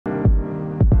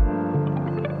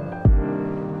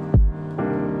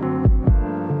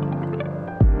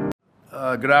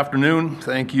Good afternoon.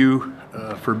 Thank you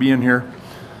for being here.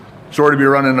 Sorry to be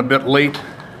running a bit late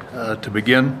to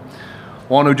begin.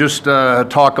 Want to just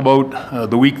talk about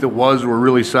the week that was. We're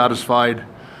really satisfied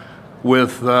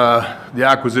with the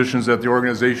acquisitions that the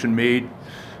organization made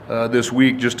this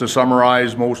week. Just to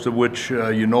summarize, most of which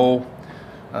on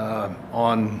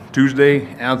Tuesday,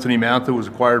 Anthony Mantha was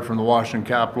acquired from the Washington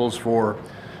Capitals for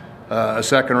a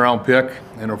second-round pick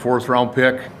and a fourth-round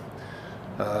pick.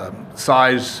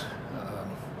 Size,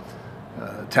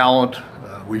 talent,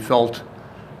 we felt,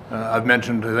 I've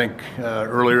mentioned, I think,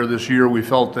 earlier this year, we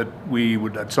felt that we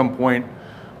would at some point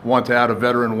want to add a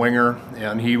veteran winger,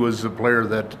 and he was a player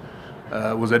that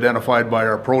was identified by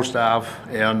our pro staff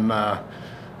and a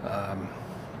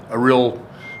real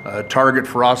target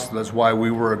for us. That's why we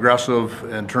were aggressive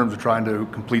in terms of trying to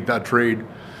complete that trade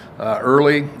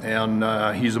early,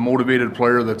 and he's a motivated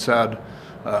player that's had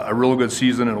a real good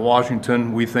season in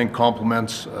Washington. We think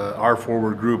complements our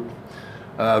forward group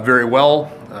very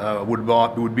well.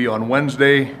 Would be on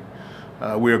Wednesday.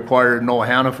 We acquired Noah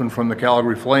Hanifin from the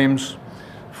Calgary Flames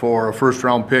for a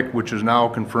first-round pick, which is now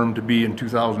confirmed to be in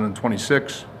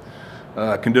 2026.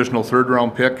 Conditional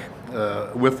third-round pick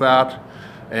with that,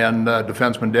 and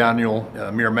defenseman Daniel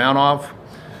Mirmanov.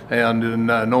 And in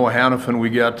Noah Hanifin,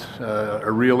 we get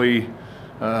a really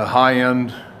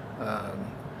high-end,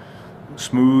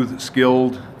 smooth,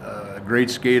 skilled, great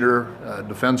skater,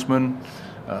 defenseman.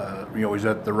 He's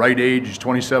at the right age. He's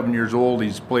 27 years old.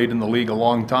 He's played in the league a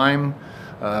long time,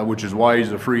 which is why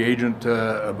he's a free agent,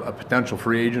 a potential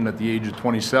free agent at the age of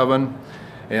 27.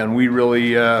 And we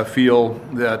really feel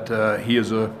that he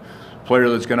is a player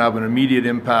that's going to have an immediate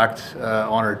impact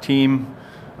on our team.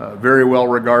 Very well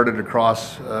regarded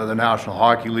across the National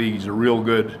Hockey League. He's a real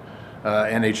good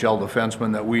NHL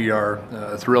defenseman that we are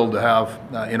thrilled to have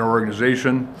in our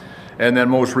organization. And then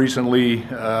most recently,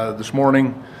 this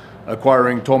morning,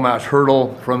 acquiring Tomas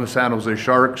Hertl from the San Jose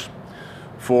Sharks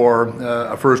for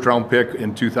a first-round pick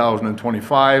in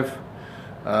 2025.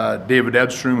 David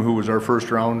Edstrom, who was our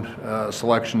first-round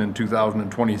selection in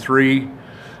 2023.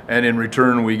 And in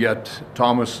return, we get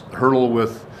Tomas Hertl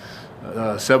with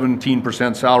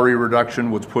 17% salary reduction,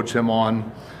 which puts him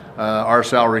on our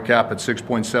salary cap at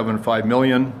 $6.75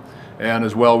 million. And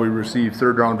as well, we received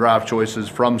third-round draft choices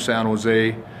from San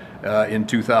Jose in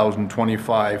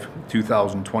 2025,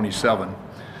 2027.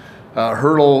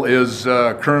 Hertl is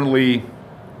currently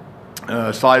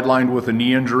sidelined with a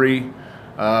knee injury.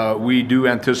 We do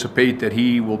anticipate that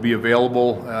he will be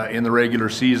available in the regular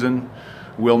season.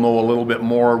 We'll know a little bit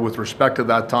more with respect to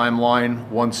that timeline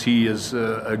once he is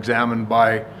examined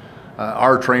by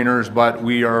our trainers, but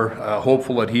we are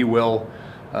hopeful that he will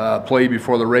play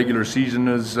before the regular season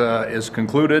is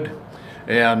concluded.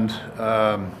 And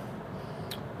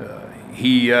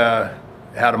he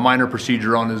had a minor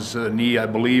procedure on his knee, I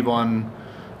believe, on,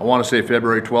 I want to say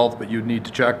February 12th, but you'd need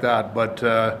to check that. But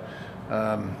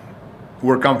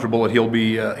we're comfortable that he'll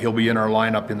be in our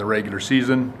lineup in the regular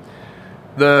season.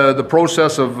 The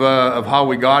process of how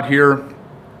we got here,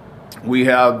 we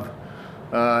have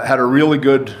had a really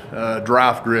good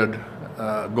draft grid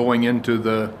going into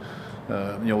the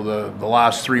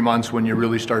last 3 months, when you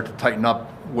really start to tighten up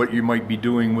what you might be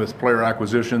doing with player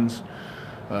acquisitions.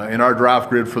 In our draft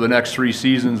grid for the next 3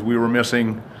 seasons, we were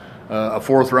missing a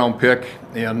fourth-round pick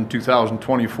in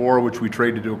 2024, which we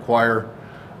traded to acquire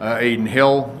Adin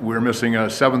Hill. We were missing a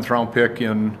seventh-round pick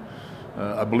in,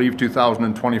 I believe,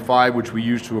 2025, which we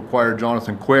used to acquire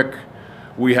Jonathan Quick.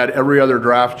 We had every other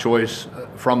draft choice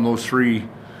from those three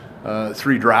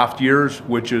draft years,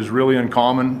 which is really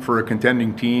uncommon for a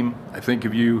contending team. I think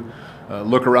if you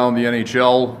look around the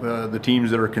NHL, the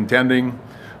teams that are contending,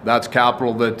 that's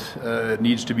capital that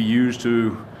needs to be used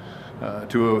to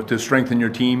strengthen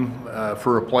your team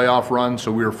for a playoff run.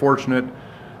 So we were fortunate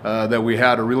that we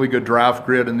had a really good draft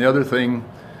grid. And the other thing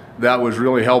that was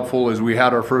really helpful is we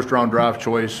had our first-round draft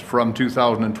choice from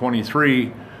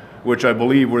 2023, which I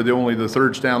believe we're only the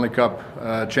third Stanley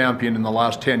Cup champion in the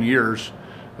last 10 years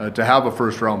to have a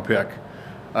first-round pick.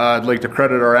 I'd like to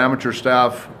credit our amateur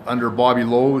staff under Bobby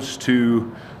Lowe's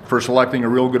for selecting a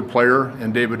real good player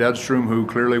in David Edstrom, who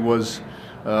clearly was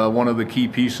one of the key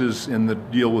pieces in the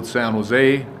deal with San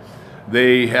Jose.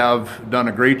 They have done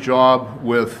a great job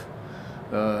with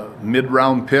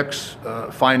mid-round picks,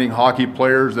 finding hockey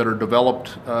players that are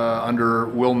developed under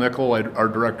Will Nickel, our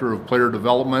Director of Player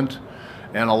Development,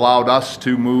 and allowed us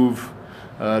to move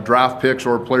draft picks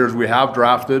or players we have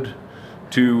drafted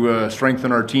to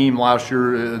strengthen our team. Last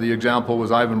year, the example was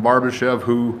Ivan Barbashev,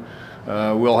 who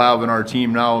we'll have in our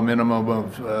team now a minimum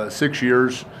of 6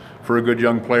 years for a good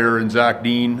young player, and Zach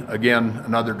Dean, again,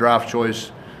 another draft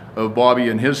choice of Bobby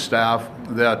and his staff.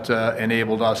 that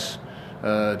enabled us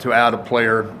to add a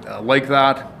player like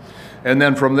that. And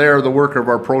then from there, the work of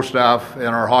our pro staff and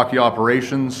our hockey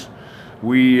operations,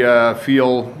 we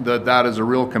feel that that is a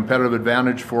real competitive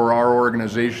advantage for our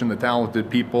organization, the talented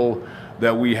people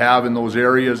that we have in those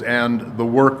areas and the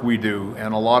work we do.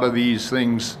 And a lot of these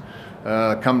things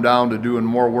come down to doing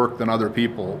more work than other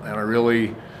people. And I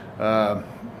really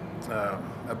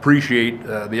appreciate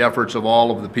the efforts of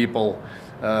all of the people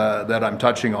that I'm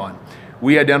touching on.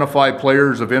 We identify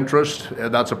players of interest.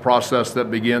 That's a process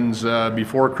that begins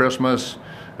before Christmas.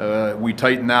 We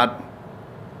tighten that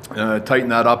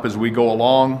up as we go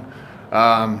along.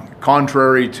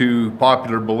 Contrary to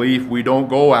popular belief, we don't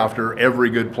go after every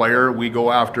good player. We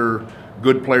go after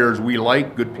good players we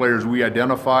like, good players we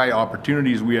identify,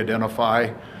 opportunities we identify.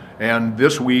 And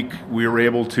this week we were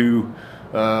able to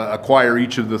acquire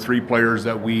each of the 3 players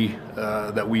that we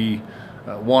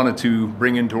wanted to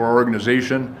bring into our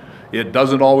organization. It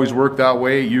doesn't always work that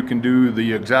way. You can do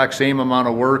the exact same amount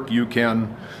of work. You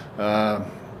can, have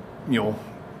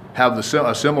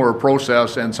a similar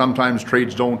process, and sometimes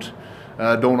trades don't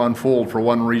unfold for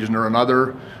one reason or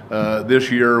another.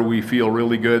 This year, we feel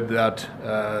really good that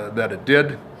it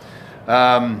did.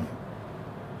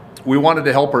 We wanted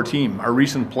to help our team. Our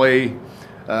recent play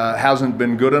hasn't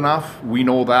been good enough. We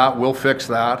know that. We'll fix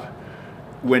that.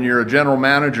 When you're a general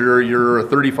manager, you're a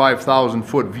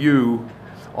 35,000-foot view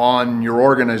on your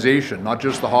organization, not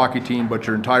just the hockey team, but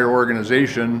your entire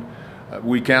organization.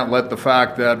 We can't let the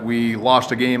fact that we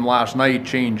lost a game last night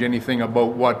change anything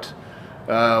about what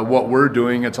we're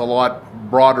doing. It's a lot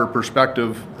broader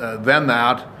perspective than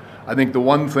that. I think the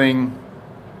one thing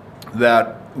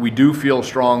that we do feel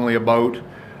strongly about,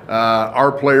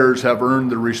 our players have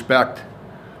earned the respect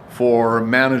for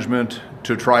management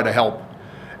to try to help.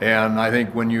 And I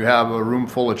think when you have a room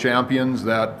full of champions,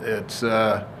 that it's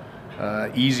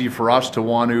easy for us to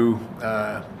want to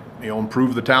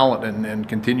improve the talent and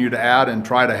continue to add and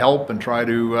try to help and try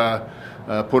to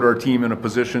put our team in a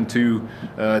position to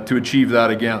achieve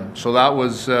that again. So that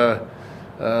was the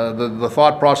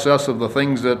thought process of the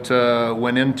things that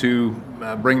went into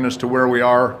bringing us to where we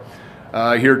are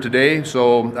here today.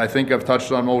 So I think I've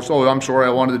touched on most. Oh, I'm sorry, I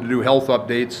wanted to do health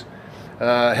updates.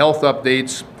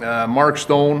 Mark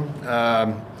Stone,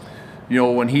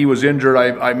 when he was injured,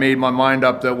 I made my mind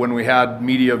up that when we had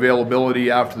media availability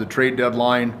after the trade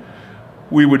deadline,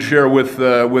 we would share with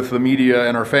the media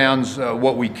and our fans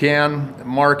what we can.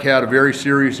 Mark had a very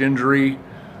serious injury,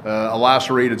 a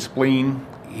lacerated spleen.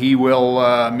 He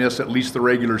will miss at least the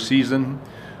regular season.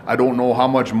 I don't know how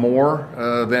much more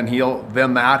than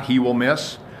that he will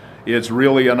miss. It's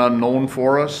really an unknown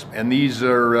for us, and these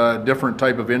are different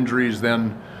type of injuries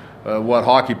than what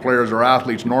hockey players or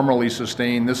athletes normally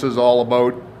sustain. This is all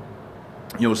about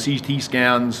CT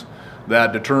scans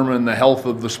that determine the health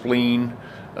of the spleen.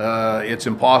 It's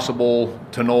impossible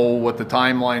to know what the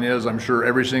timeline is. I'm sure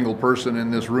every single person in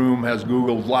this room has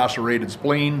Googled lacerated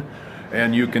spleen,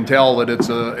 and you can tell that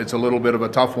it's a little bit of a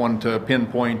tough one to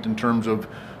pinpoint in terms of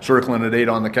circling a date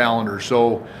on the calendar.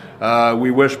 So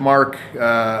we wish Mark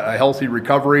a healthy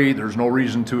recovery. There's no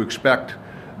reason to expect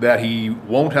that he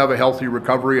won't have a healthy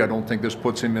recovery. I don't think this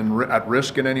puts him at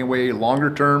risk in any way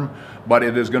longer term, but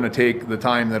it is going to take the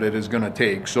time that it is going to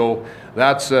take. So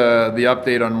that's the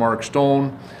update on Mark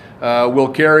Stone. Will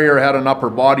Carrier had an upper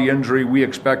body injury. We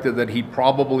expected that he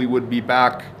probably would be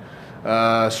back,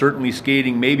 certainly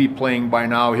skating, maybe playing by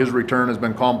now. His return has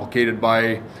been complicated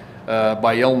by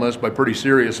illness, by pretty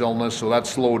serious illness, so that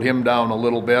slowed him down a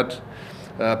little bit.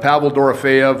 Pavel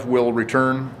Dorofeyev will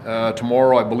return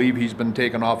tomorrow. I believe he's been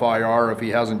taken off IR. If he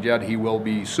hasn't yet, he will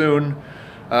be soon.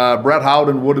 Brett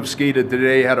Howden would have skated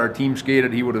today. Had our team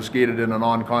skated, he would have skated in a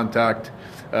non-contact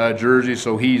jersey,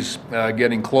 so he's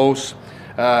getting close.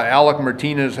 Alec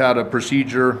Martinez had a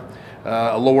procedure,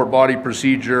 a lower body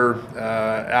procedure,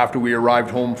 after we arrived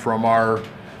home from our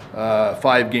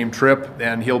 5-game trip,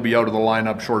 and he'll be out of the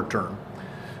lineup short term.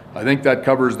 I think that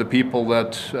covers the people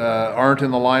that aren't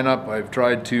in the lineup. I've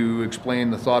tried to explain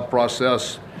the thought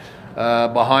process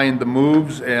behind the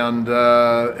moves and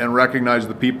recognize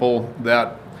the people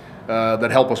that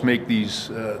help us make these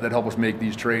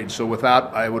trades. So with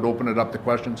that, I would open it up to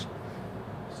questions.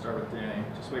 Start with Danny.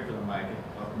 Just wait for the mic.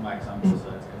 The mic's on both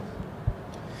sides,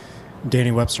 guys.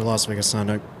 Danny Webster, Las Vegas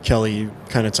Sun. Kelly, you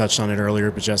kind of touched on it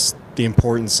earlier, but just the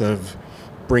importance of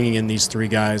bringing in these 3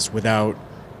 guys without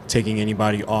taking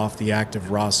anybody off the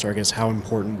active roster. I guess how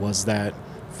important was that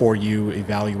for you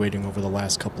evaluating over the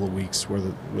last couple of weeks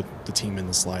with the team in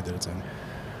the slide that it's in?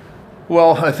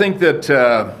 Well, I think that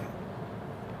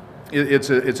it's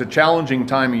a challenging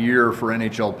time of year for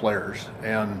NHL players,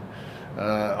 and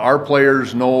our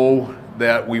players know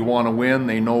that we want to win.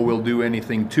 They know we'll do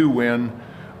anything to win,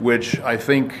 which I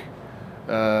think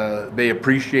they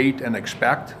appreciate and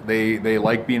expect. They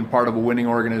like being part of a winning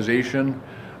organization.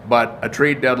 But a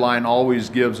trade deadline always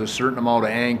gives a certain amount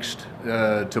of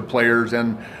angst to players,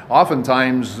 and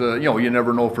oftentimes, you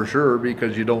never know for sure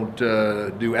because you don't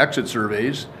do exit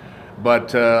surveys.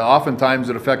 But oftentimes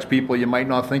it affects people you might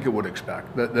not think it would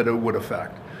expect that it would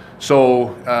affect.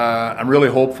 So I'm really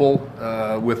hopeful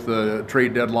with the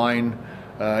trade deadline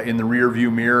in the rear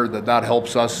view mirror that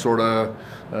helps us sort of.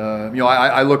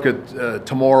 I look at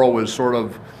tomorrow as sort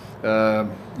of.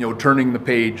 Turning the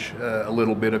page a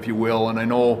little bit, if you will. And I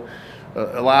know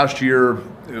last year,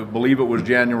 I believe it was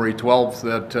January 12th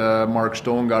that Mark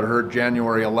Stone got hurt,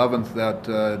 January 11th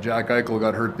that Jack Eichel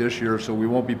got hurt this year, so we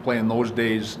won't be playing those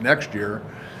days next year.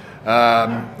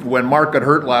 When Mark got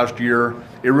hurt last year,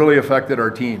 it really affected our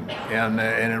team, and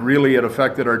it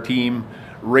affected our team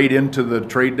right into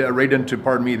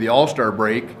the All-Star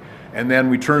break. And then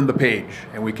we turned the page,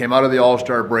 and we came out of the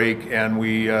All-Star break, and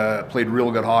we played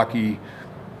real good hockey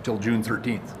till June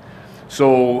 13th.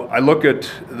 So I look at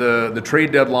the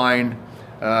trade deadline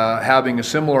having a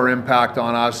similar impact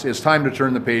on us. It's time to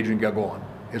turn the page and get going.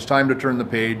 It's time to turn the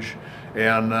page,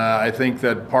 and I think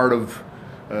that part of,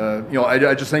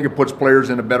 I just think it puts players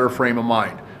in a better frame of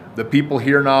mind. The people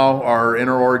here now are in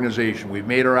our organization. We've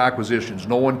made our acquisitions.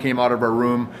 No one came out of our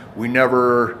room. We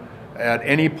never, at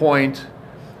any point,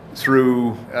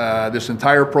 through this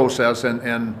entire process,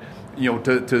 and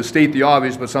to state the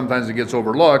obvious, but sometimes it gets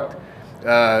overlooked,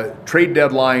 trade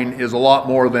deadline is a lot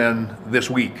more than this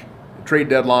week. Trade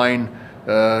deadline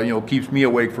keeps me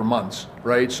awake for months,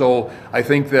 right? So I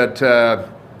think that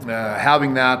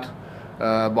having that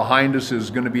behind us is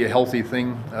going to be a healthy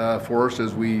thing for us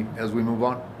as we move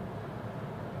on.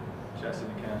 Jesse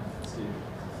McCann, Steve.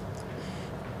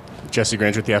 Jesse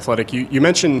Granger with The Athletic. You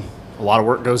mentioned a lot of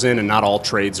work goes in and not all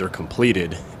trades are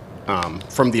completed.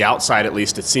 From the outside, at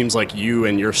least, it seems like you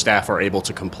and your staff are able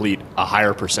to complete a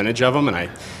higher percentage of them. And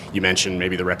you mentioned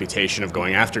maybe the reputation of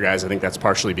going after guys. I think that's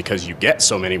partially because you get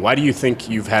so many. Why do you think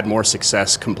you've had more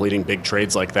success completing big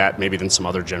trades like that maybe than some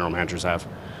other general managers have?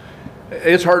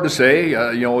 It's hard to say.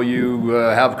 You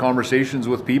have conversations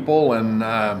with people, and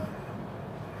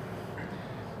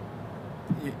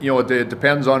it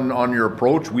depends on your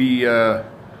approach. We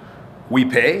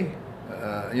pay.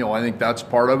 I think that's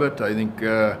part of it. I think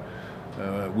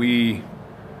we've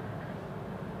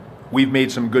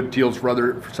made some good deals for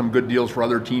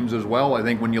other teams as well. I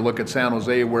think when you look at San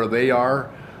Jose where they are,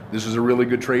 this is a really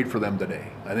good trade for them today.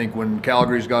 I think when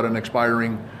Calgary's got an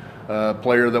expiring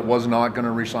player that was not going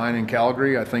to resign in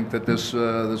Calgary, I think that this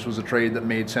was a trade that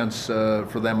made sense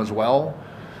for them as well.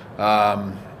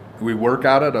 We work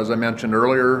at it, as I mentioned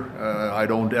earlier. I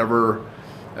don't ever,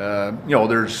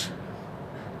 there's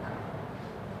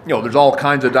all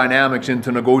kinds of dynamics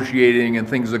into negotiating and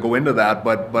things that go into that,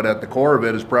 but at the core of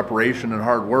it is preparation and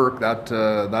hard work. That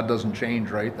doesn't change,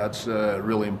 right? That's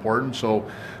really important. So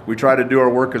we try to do our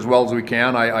work as well as we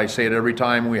can. I say it every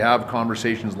time we have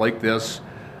conversations like this.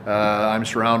 I'm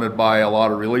surrounded by a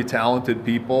lot of really talented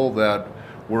people that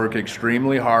work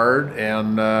extremely hard,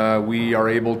 and we are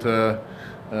able to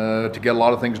get a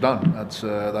lot of things done.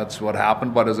 That's what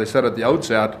happened. But as I said at the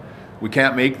outset, we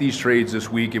can't make these trades this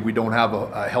week if we don't have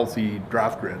a healthy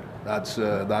draft grid. That's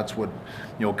what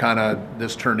kind of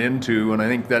this turned into. And I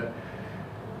think that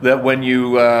when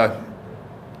you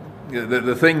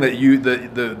the thing that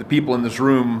the people in this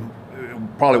room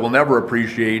probably will never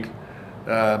appreciate,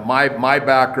 my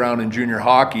background in junior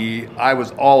hockey, I was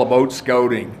all about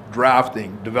scouting,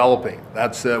 drafting, developing.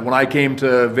 That's when I came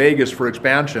to Vegas for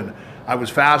expansion, I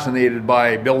was fascinated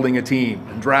by building a team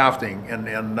and drafting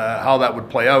and how that would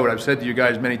play out. I've said to you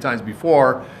guys many times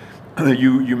before,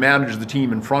 you manage the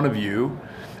team in front of you,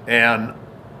 and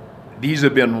these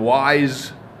have been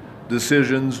wise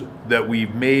decisions that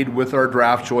we've made with our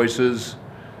draft choices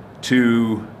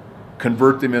to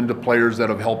convert them into players that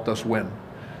have helped us win.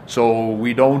 So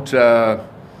we don't.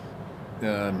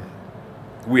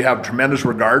 We have tremendous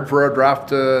regard for our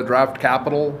draft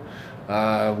capital.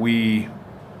 We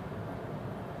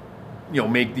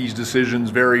make these decisions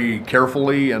very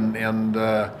carefully and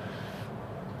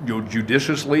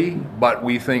judiciously. But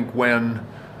we think when,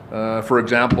 for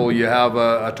example, you have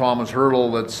a Tomas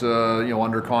Hertl that's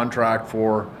under contract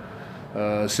for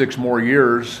 6 more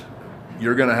years,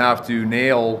 you're going to have to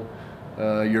nail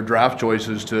your draft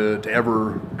choices to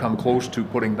ever come close to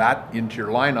putting that into your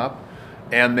lineup.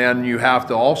 And then you have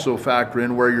to also factor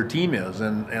in where your team is.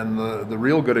 And the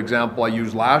real good example I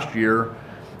used last year,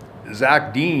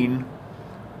 Zach Dean,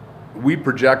 we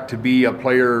project to be a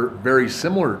player very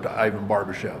similar to Ivan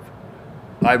Barbashev.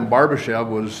 Ivan Barbashev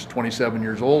was 27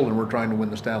 years old, and we're trying to win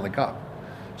the Stanley Cup.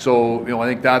 So, I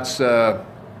think that's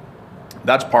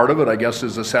part of it, I guess,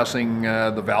 is assessing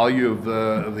the value of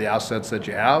the assets that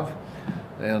you have.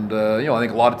 And I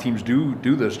think a lot of teams do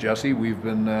this, Jesse. We've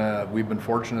been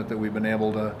fortunate that we've been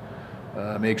able to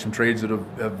make some trades that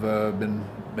have been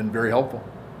very helpful.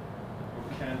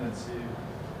 Ken, let's see.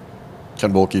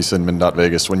 Ken Wilkieson, Mindot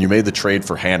Vegas. When you made the trade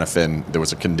for Hanifin, there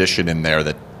was a condition in there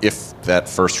that if that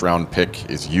first-round pick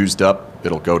is used up,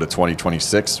 it'll go to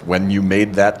 2026. When you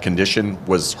made that condition,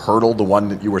 was Hertl the one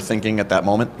that you were thinking at that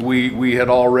moment? We had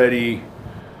already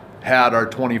had our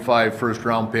 25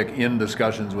 first-round pick in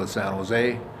discussions with San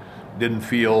Jose. Didn't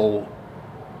feel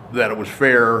that it was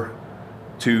fair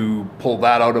to pull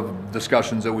that out of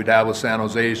discussions that we'd have with San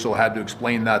Jose, so had to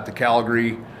explain that to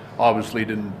Calgary. Obviously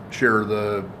didn't share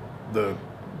the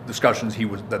discussions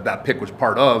that pick was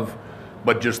part of,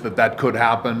 but just that could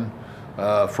happen.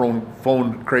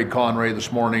 Phoned Craig Conray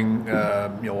this morning,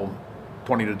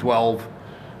 20 to 12,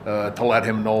 to let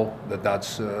him know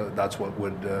that's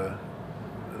what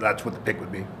the pick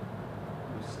would be.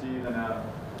 Steve and Adam.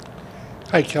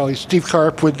 Hi, Kelly. Steve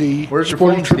Karp with the Where's your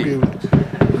Sporting phone, Tribune.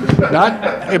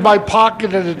 Not in my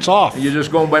pocket and it's off. You're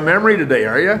just going by memory today,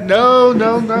 are you? No.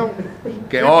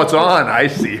 Okay. Oh, it's on. I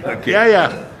see. Okay.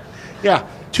 Yeah.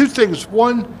 Two things.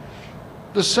 One,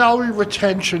 the salary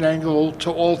retention angle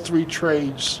to all three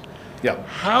trades. Yeah.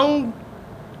 How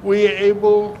were you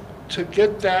able to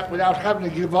get that without having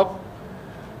to give up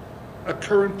a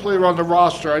current player on the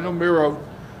roster? I know Miro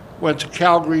went to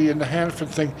Calgary in the Hanifin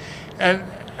thing. And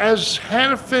as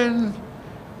Hanifin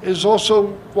is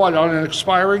also, on an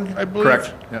expiring, I believe?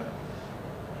 Correct. Yeah.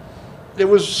 There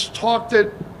was talk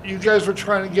that you guys were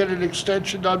trying to get an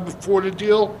extension done before the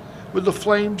deal with the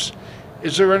Flames.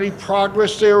 Is there any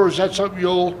progress there, or is that something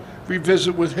you'll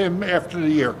revisit with him after the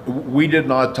year? We did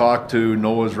not talk to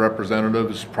Noah's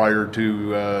representatives prior to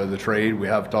the trade. We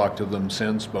have talked to them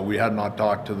since, but we had not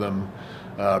talked to them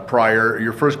prior.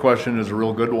 Your first question is a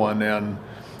real good one, and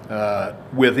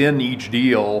within each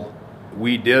deal,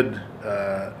 we did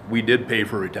pay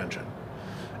for retention.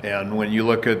 And when you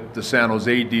look at the San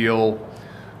Jose deal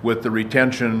with the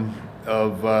retention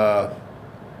of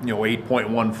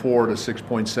 8.14 to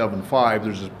 6.75,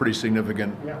 there's a pretty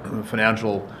significant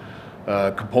financial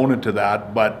component to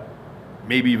that, but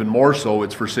maybe even more so,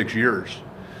 it's for 6 years.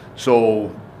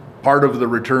 So part of the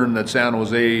return that San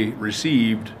Jose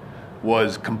received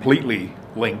was completely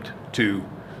linked to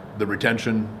the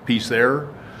retention piece there.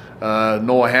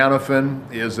 Noah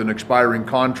Hanifin is an expiring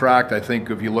contract. I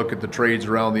think if you look at the trades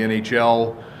around the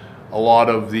NHL, a lot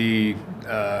of the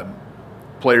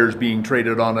players being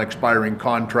traded on expiring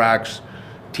contracts,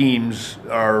 teams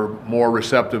are more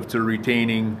receptive to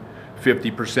retaining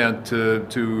 50%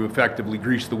 to effectively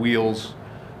grease the wheels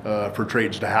for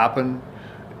trades to happen.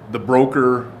 The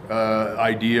broker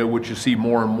idea, which you see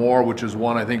more and more, which is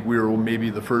one I think we were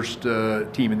maybe the first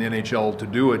team in the NHL to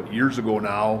do it years ago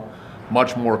now,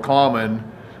 much more common,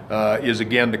 is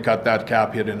again to cut that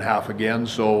cap hit in half again.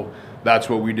 So that's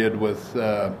what we did with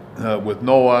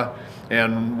Noah.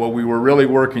 And what we were really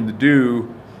working to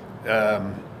do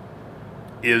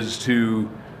is to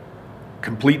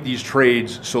complete these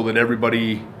trades so that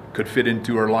everybody could fit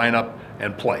into our lineup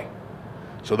and play.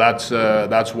 So that's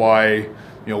why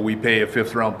we pay a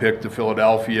 5th round pick to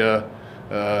Philadelphia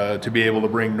to be able to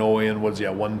bring Noah in. What's he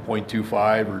at,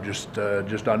 1.25 or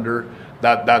just under?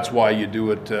 That's why you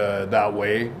do it that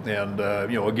way. And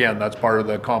again, that's part of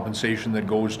the compensation that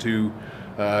goes to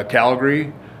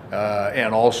Calgary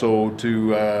and also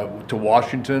to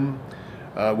Washington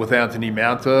with Anthony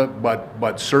Mantha.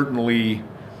 But certainly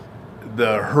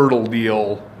the Hertl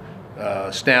deal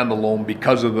standalone,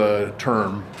 because of the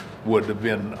term, would have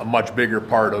been a much bigger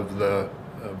part of the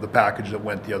package that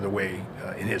went the other way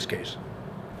in his case.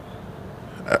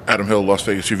 Adam Hill, Las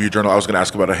Vegas Review-Journal. I was going to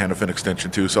ask about a Hanifin extension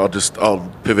too, so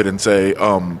I'll pivot and say,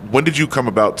 when did you come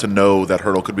about to know that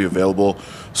Hertl could be available?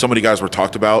 So many guys were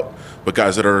talked about, but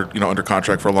guys that are under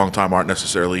contract for a long time aren't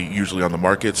necessarily usually on the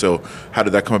market. So how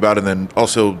did that come about? And then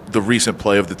also the recent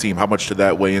play of the team, how much did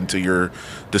that weigh into your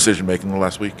decision making the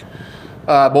last week?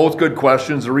 Both good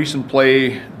questions. The recent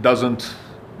play doesn't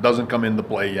come into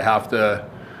play. You have to,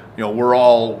 we're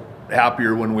all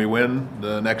happier when we win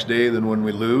the next day than when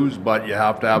we lose, but you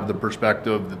have to have the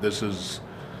perspective that this is,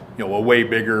 a way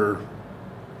bigger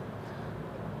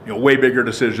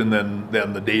decision than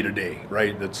the day to day,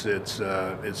 right?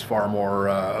 It's far more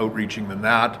outreaching than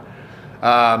that.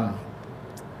 I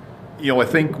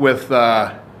think with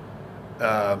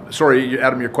sorry,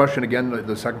 Adam, your question again,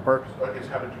 the second part. I guess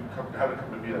how did it come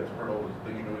to be that Hertl was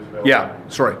that you knew was available? Yeah,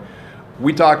 sorry.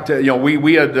 We talked.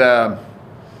 We had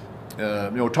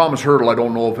Tomas Hertl, I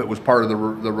don't know if it was part of the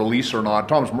release or not.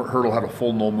 Tomas Hertl had a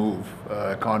full no move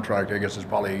contract. I guess is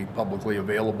probably publicly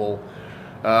available.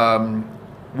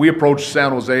 We approached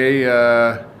San Jose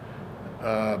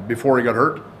before he got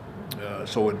hurt.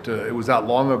 So it was that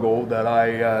long ago that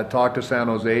I talked to San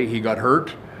Jose. He got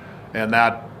hurt, and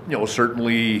that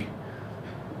certainly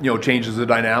changes the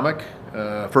dynamic.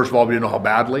 First of all, we didn't know how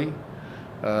badly.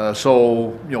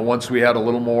 So once we had a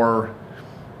little more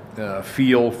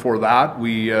feel for that,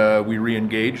 we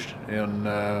re-engaged, and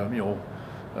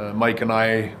Mike and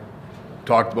I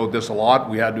talked about this a lot.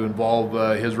 We had to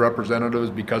involve his representatives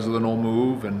because of the no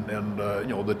move, and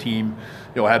the team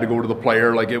had to go to the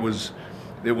player. Like it was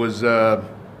a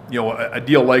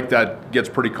deal like that gets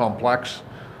pretty complex,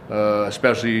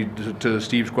 especially to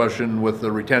Steve's question with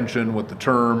the retention, with the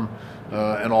term,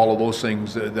 and all of those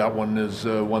things. That one is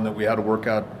one that we had to work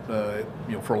at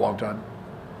for a long time.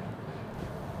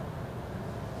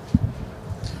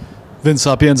 Vince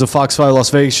Sapienza, Fox 5 Las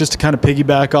Vegas, just to kind of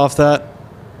piggyback off that,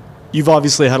 you've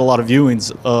obviously had a lot of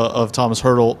viewings of Tomas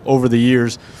Hertl over the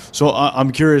years. So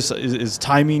I'm curious, is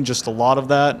timing just a lot of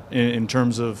that in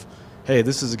terms of, hey,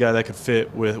 this is a guy that could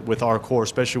fit with our core,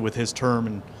 especially with his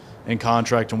term and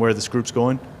contract and where this group's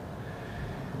going?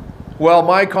 Well,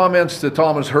 my comments to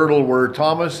Tomas Hertl were,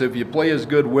 Thomas, if you play as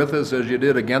good with us as you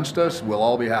did against us, we'll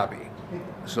all be happy.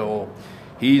 So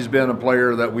he's been a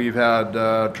player that we've had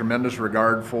tremendous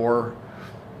regard for.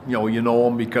 You know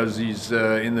him because he's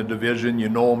in the division. You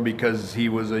know him because he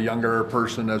was a younger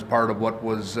person as part of what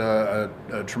was a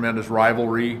tremendous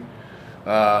rivalry.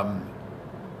 I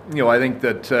think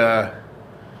that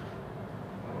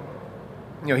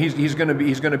he's going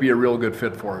to be a real good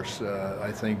fit for us.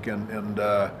 I think, and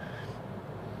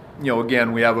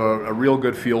again, we have a real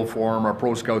good feel for him. Our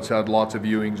pro scouts had lots of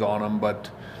viewings on him, but.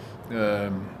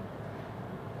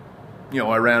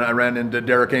 I ran into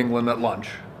Derek England at lunch,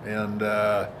 and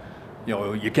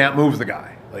you can't move the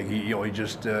guy. Like he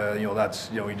just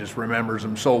he just remembers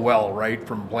him so well, right,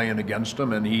 from playing against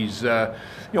him. And he's one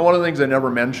of the things I never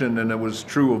mentioned, and it was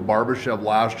true of Barbashev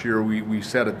last year. We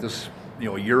said it this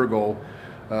a year ago.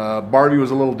 Barbie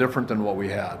was a little different than what we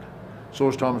had. So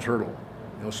is Tomas Hertl.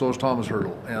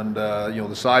 And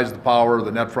the size, the power,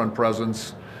 the net front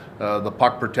presence, the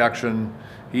puck protection.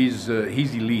 He's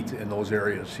elite in those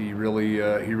areas. He really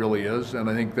is, and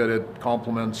I think that it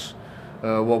complements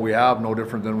what we have. No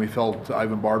different than we felt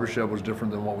Ivan Barbashev was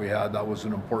different than what we had. That was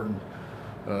an important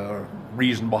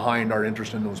reason behind our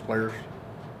interest in those players.